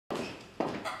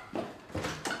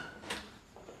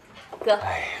哥。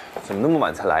哎呀，怎么那么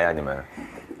晚才来呀？你们？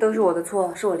都是我的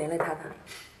错，是我连累他的。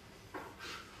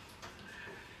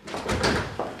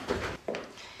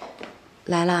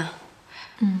来啦。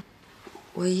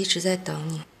我一直在等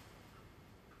你。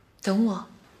等我？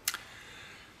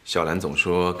小兰总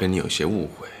说跟你有些误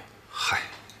会。嗨，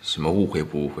什么误会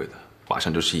不误会的，马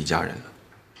上就是一家人了。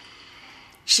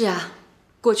是啊，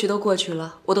过去都过去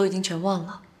了，我都已经全忘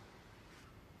了。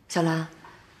小兰，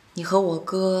你和我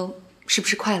哥是不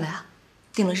是快了呀？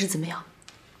定了日子没有？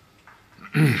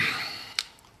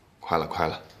快了，快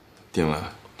了，定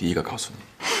了，第一个告诉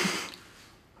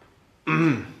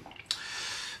你。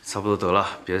差不多得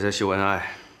了，别再秀恩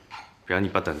爱，不然你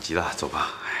爸等急了。走吧，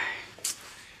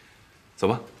走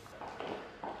吧。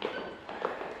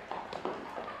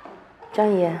张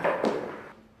姨，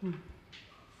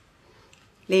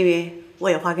凌云，我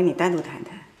有话跟你单独谈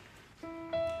谈。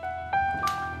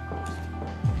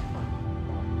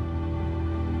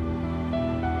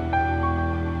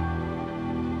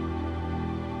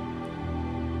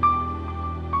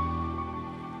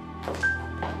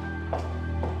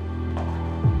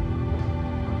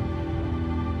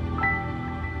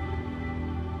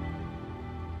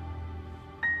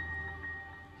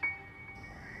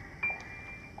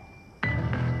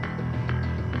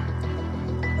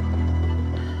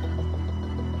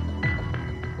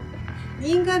你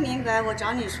应该明白，我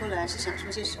找你出来是想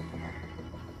说些什么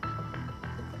吧？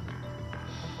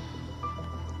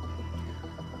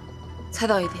猜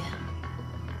到一点。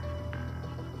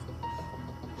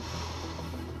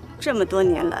这么多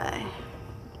年来，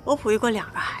我哺育过2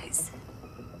个孩子，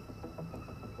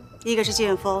一个是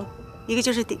剑锋，一个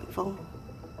就是鼎锋。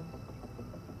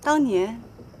当年，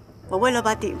我为了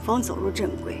把鼎锋走入正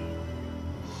轨，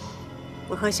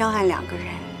我和萧寒2个人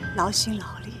劳心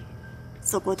劳力。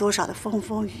走过多少的风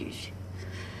风雨雨，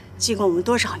经过我们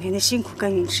多少年的辛苦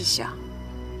耕耘之下，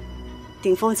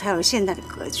鼎锋才有现在的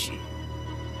格局。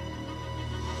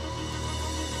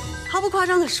毫不夸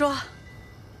张地说，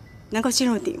能够进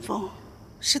入鼎锋，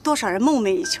是多少人梦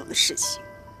寐以求的事情。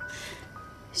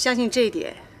相信这一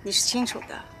点你是清楚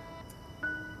的。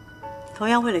同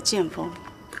样为了剑锋，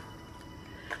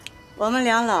我们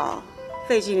2老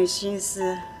费尽了心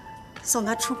思，送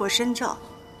他出国深造。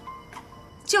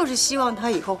就是希望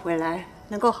他以后回来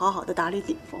能够好好的打理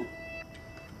鼎锋，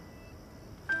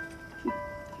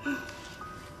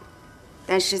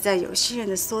但是在有心人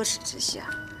的唆使之下，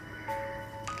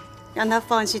让他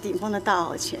放弃鼎锋的大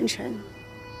好前程，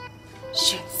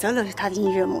选择了他的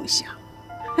音乐梦想。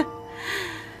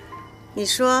你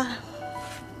说，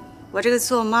我这个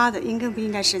做妈的应该不应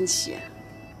该生气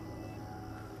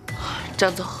啊？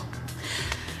张总，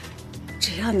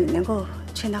只要你能够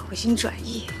劝他回心转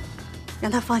意。让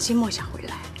他放心梦想回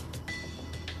来，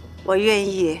我愿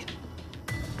意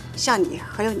向你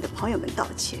还有你的朋友们道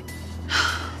歉。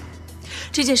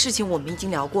这件事情我们已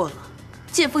经聊过了，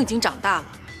剑锋已经长大了，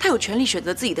他有权利选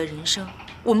择自己的人生，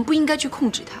我们不应该去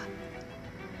控制他。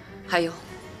还有，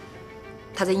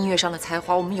他在音乐上的才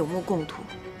华，我们有目共睹，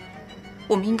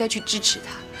我们应该去支持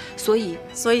他。所以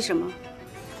什么？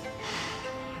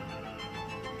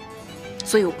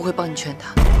所以我不会帮你劝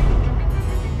他。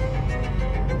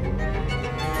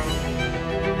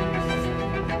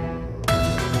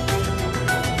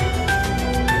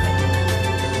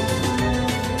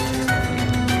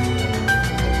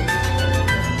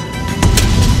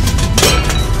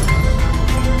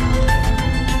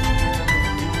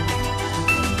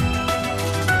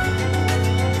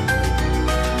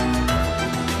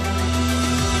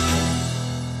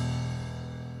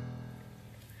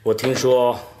我听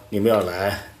说你们要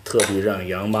来，特地让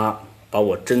杨妈把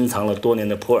我珍藏了多年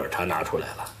的普洱茶拿出来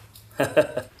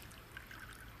了。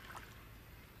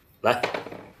来，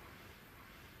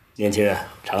年轻人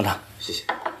尝尝。谢谢。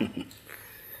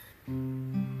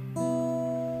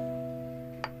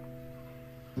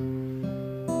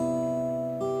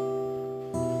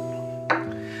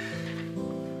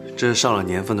这是上了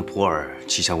年份的普洱，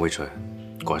气香微醇，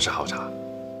果然是好茶。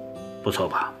不错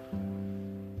吧？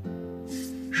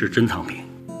是珍藏品，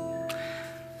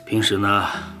平时呢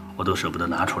我都舍不得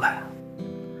拿出来。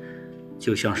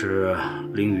就像是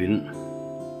凌云，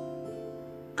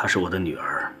她是我的女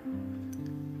儿，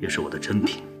也是我的珍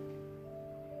品。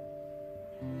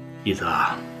一泽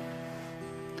啊，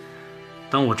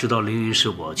当我知道凌云是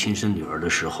我亲生女儿的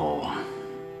时候，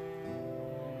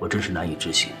我真是难以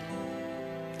置信。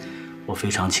我非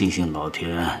常庆幸老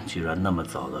天居然那么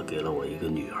早的给了我一个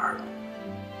女儿。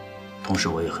同时，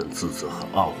我也很自责，很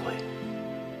懊悔。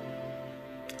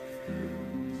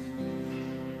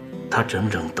他整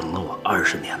整等了我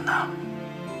20年呢。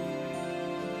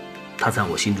他在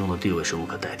我心中的地位是无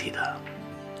可代替的。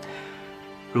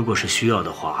如果是需要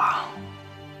的话，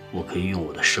我可以用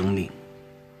我的生命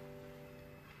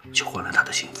去换来她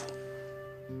的幸福。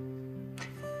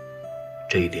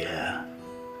这一点，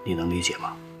你能理解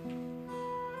吗？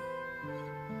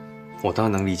我当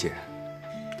然能理解。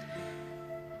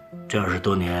这20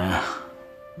多年，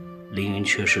凌云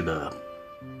缺失的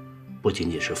不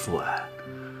仅仅是父爱，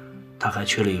他还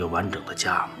缺了一个完整的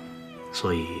家。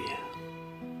所以，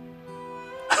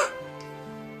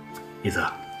妮子，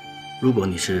如果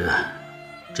你是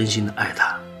真心的爱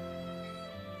他，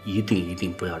一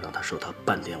定不要让他受他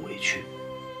半点委屈，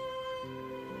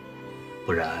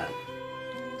不然。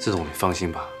这种你放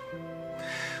心吧，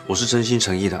我是真心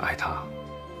诚意的爱他，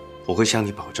我会向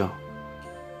你保证，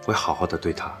会好好的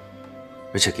对他，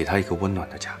而且给他一个温暖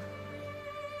的家。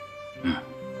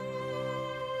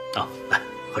好，来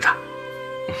喝茶。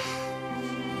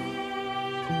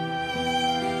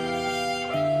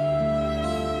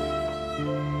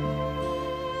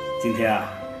今天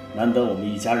啊，难得我们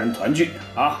一家人团聚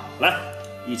啊，来，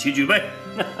一起举杯，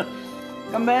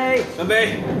干杯！干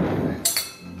杯！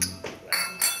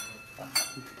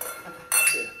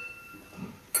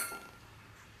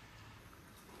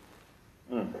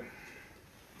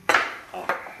好，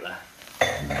来，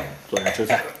坐下吃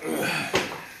菜。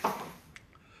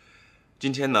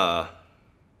今天呢，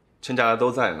趁大家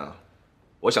都在呢，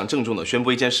我想郑重的宣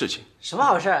布一件事情。什么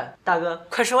好事？大哥，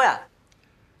快说呀！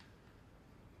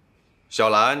小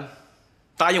兰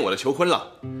答应我的求婚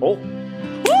了。哦。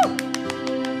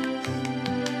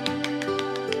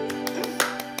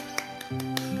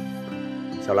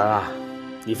小兰啊，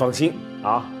你放心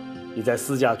啊，你在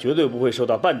私家绝对不会受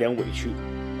到半点委屈，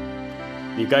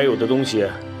你该有的东西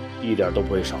一点都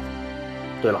不会少。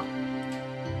对了，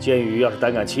建宇要是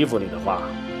胆敢欺负你的话，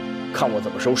看我怎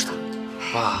么收拾他。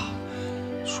爸，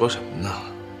说什么呢？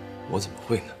我怎么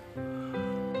会呢？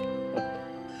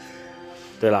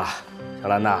对了，小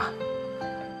兰呐，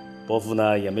伯父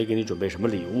呢也没给你准备什么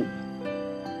礼物。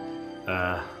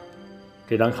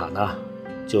这张卡呢，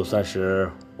就算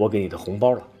是我给你的红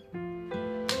包了。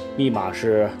密码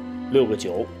是6个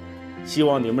9，希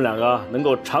望你们两个能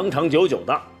够长长久久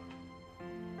的。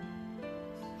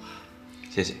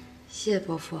谢谢。谢谢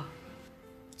伯父。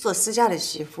做私家的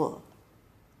媳妇，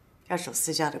要守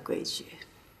私家的规矩，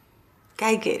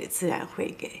该给的自然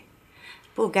会给，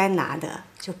不该拿的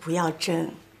就不要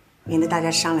争，免得大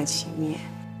家伤了情面。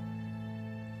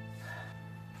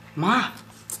妈，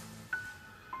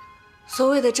所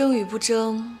谓的争与不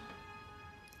争，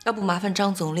要不麻烦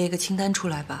张总列一个清单出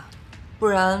来吧，不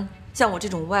然像我这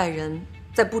种外人，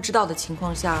在不知道的情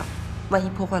况下，万一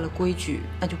破坏了规矩，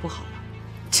那就不好了。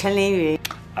陈凌云，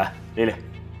哎，丽丽，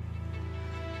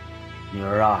女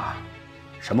儿啊，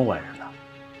什么外人呢？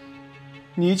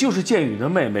你就是建宇的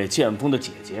妹妹，建峰的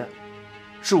姐姐，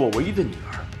是我唯一的女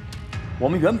儿，我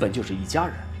们原本就是一家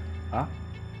人，啊，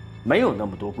没有那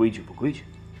么多规矩不规矩。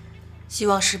希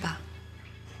望是吧？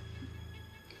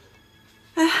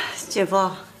哎，建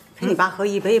峰，陪你爸喝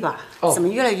一杯吧。怎么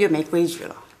越来越没规矩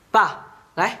了？爸，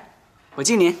来，我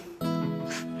敬您。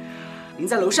您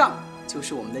在楼上就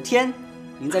是我们的天，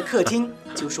您在客厅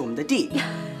就是我们的地，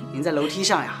您在楼梯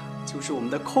上呀就是我们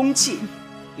的空气，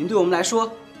您对我们来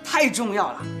说太重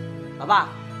要了。老爸，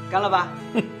干了吧？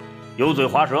油嘴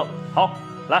滑舌，好，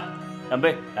来干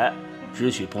杯！哎，只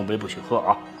许碰杯不许喝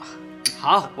啊。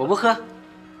好，我不喝，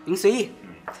您随意。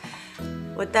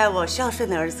我带我孝顺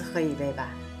的儿子喝一杯吧。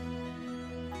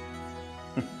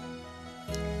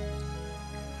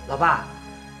老爸，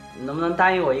你能不能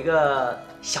答应我一个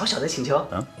小小的请求？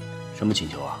什么请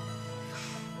求啊？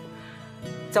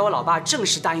在我老爸正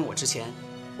式答应我之前，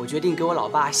我决定给我老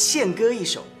爸献歌一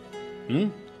首。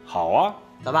好啊。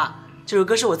老爸，这首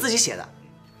歌是我自己写的，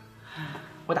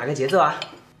我打个节奏啊。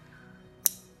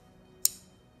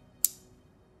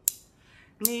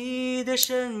你的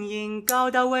身影高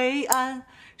大伟岸，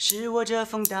是我遮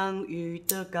风挡雨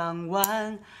的港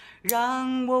湾，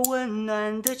让我温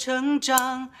暖的成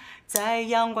长在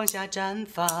阳光下绽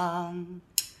放。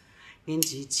年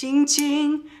纪轻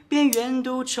轻便远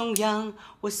渡重洋，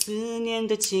我思念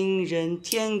的情人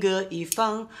天各一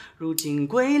方。如今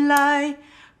归来，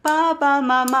爸爸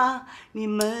妈妈，你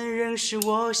们仍是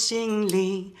我心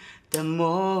里的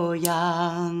模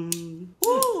样。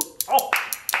好。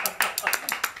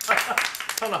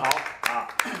唱得好啊！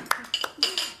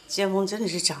建峰真的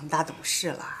是长大懂事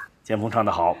了。建峰唱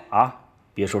得好啊！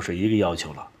别说是一个要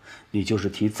求了，你就是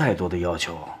提再多的要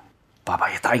求，爸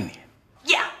爸也答应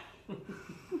你。呀，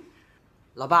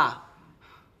老爸，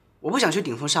我不想去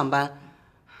顶峰上班，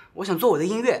我想做我的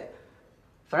音乐。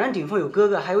反正顶峰有哥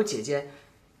哥还有姐姐，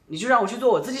你就让我去做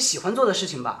我自己喜欢做的事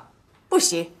情吧。不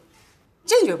行，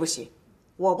坚决不行，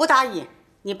我不答应。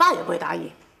你爸也不会答应。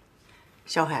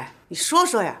小海，你说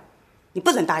说呀，你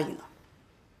不能答应了。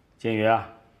建宇啊，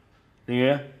凌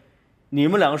云，你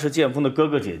们两个是建峰的哥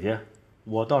哥姐姐，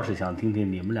我倒是想听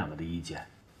听你们两个的意见。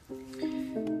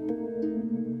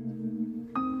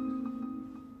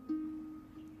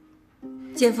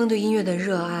建峰对音乐的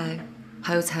热爱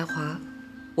还有才华，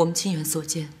我们亲眼所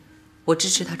见，我支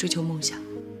持他追求梦想。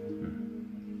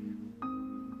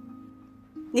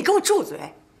你给我住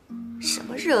嘴！什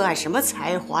么热爱，什么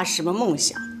才华，什么梦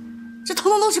想，这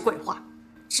通通都是鬼话。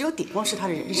只有顶峰是他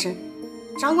的人生，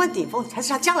掌管顶峰才是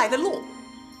他将来的路。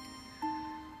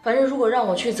反正如果让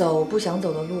我去走我不想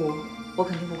走的路，我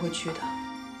肯定不会去的。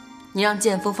你让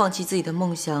建峰放弃自己的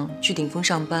梦想去顶峰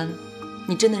上班，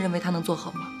你真的认为他能做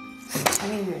好吗？韩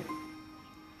月月，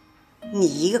你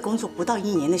一个工作不到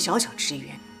1年的小小职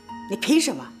员，你凭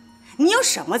什么？你有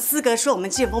什么资格说我们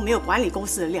建峰没有管理公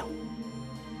司的料？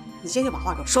你今天就把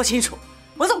话给我说清楚，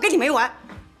否则我跟你没完。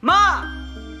妈，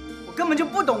我根本就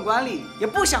不懂管理，也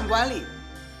不想管理，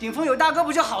顶峰有大哥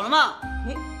不就好了吗？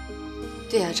你，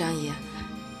对呀，张姨，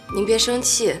您别生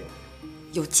气，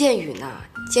有建宇呢，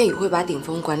建宇会把顶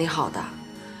峰管理好的。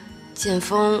建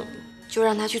峰就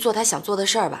让他去做他想做的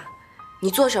事儿吧，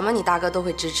你做什么，你大哥都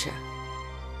会支持。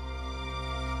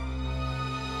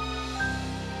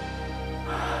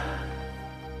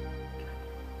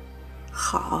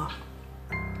好，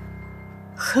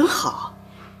很好，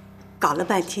搞了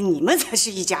半天你们才是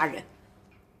一家人。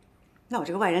那我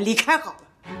这个外人离开好了。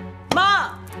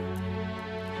妈，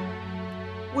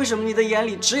为什么你的眼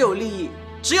里只有利益，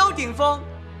只有顶峰？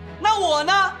那我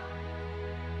呢？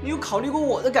你有考虑过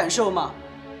我的感受吗？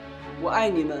我爱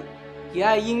你们，也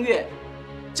爱音乐，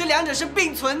这两者是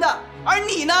并存的。而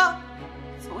你呢？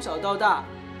从小到大，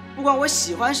不管我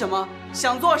喜欢什么，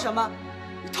想做什么，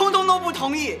你通通都不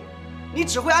同意。你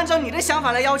只会按照你的想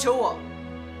法来要求我。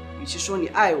与其说你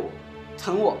爱我、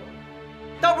疼我，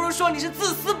倒不如说你是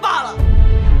自私罢了。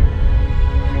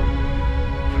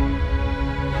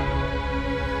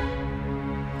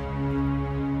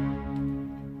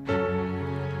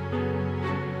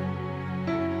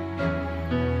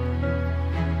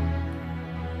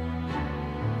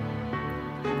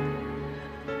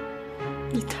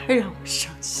你太让我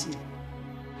伤心了。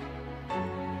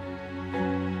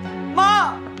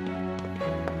妈，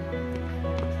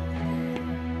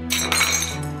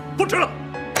不吃了。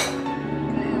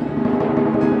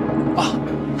爸，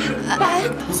爸，你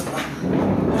怎么了？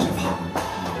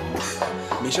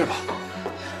没事吧？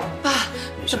爸，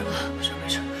没事，没事，没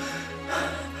事。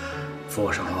扶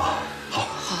我上楼。好。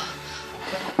好。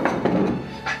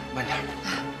哎，慢点。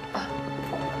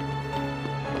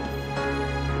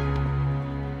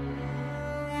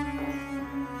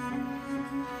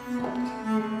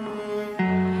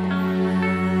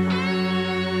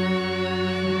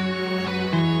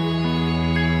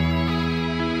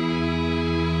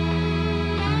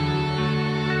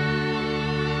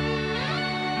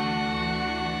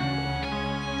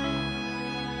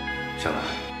小兰，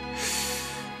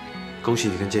恭喜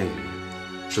你跟建宇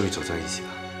终于走在一起了。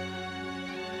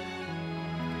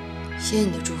谢谢你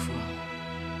的祝福，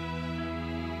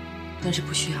但是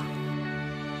不需要。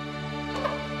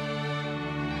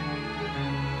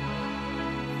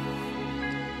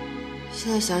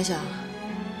现在想想，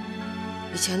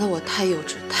以前的我太幼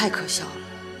稚，太可笑了。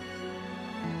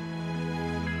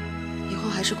以后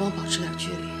还是跟我保持点距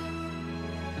离，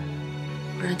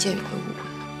不然建宇会误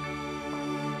会。